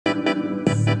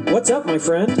What's up, my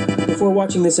friend? Before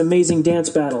watching this amazing dance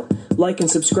battle, like and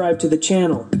subscribe to the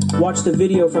channel. Watch the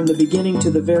video from the beginning to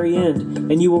the very end,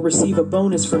 and you will receive a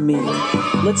bonus from me.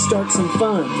 Let's start some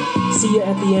fun. See you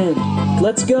at the end.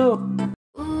 Let's go!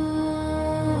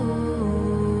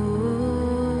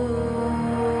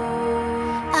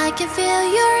 I can feel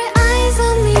your eyes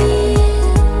on me.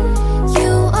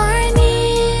 You are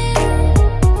near,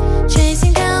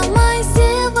 chasing down my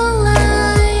silver light.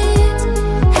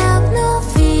 Have no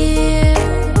fear,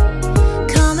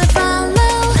 come and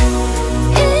follow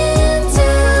into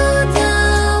the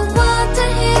water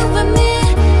here with me.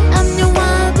 I'm your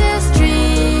wildest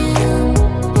dream,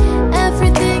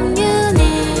 everything you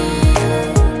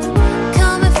need.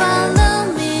 Come and follow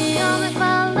me, come and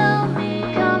follow me,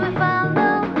 come and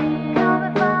follow me, come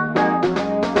and follow me.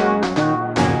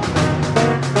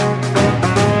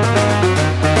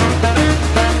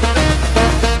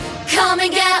 Come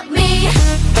and get me.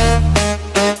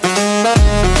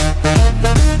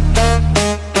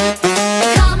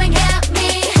 Come and get me.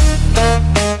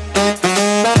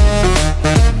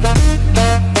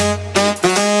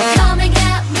 Come and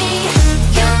get me.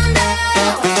 You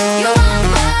know you want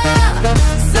more,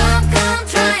 so come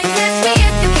try and catch me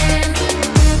if you can.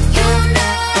 You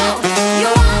know you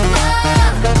want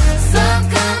more, so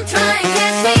come try and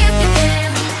catch me if you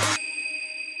can.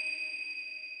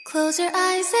 Close your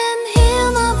eyes and hear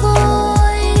my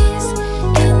voice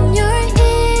in your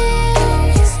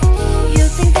ears. You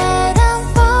think that I'm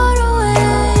far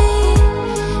away,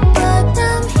 but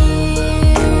I'm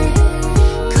here.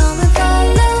 Come and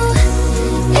follow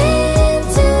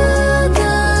into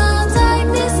the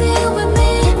darkness here with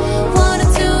me. Water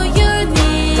to your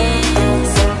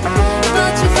knees,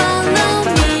 but you follow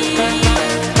me.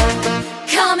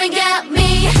 Come and get me.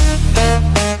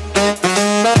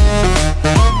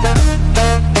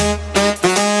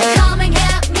 Come and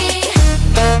get me.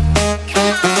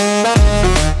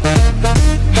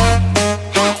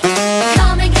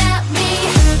 Come and get me.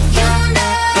 You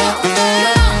know you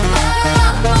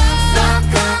want more, so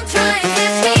come try and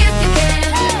catch me if you can.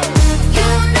 You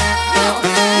know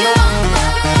you want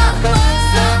more,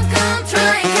 so come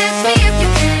try and catch me if you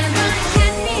can.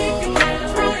 Catch me if you can.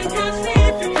 Try and catch me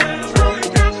if you can. Try and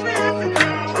catch me if you can.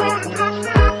 Try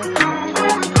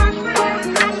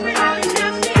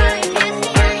and catch me if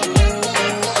you can.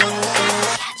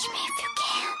 Catch me if you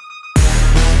can.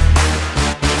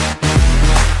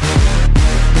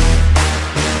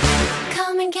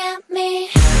 Come and get me.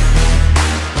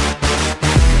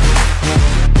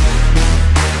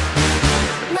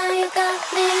 Now you got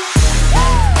me.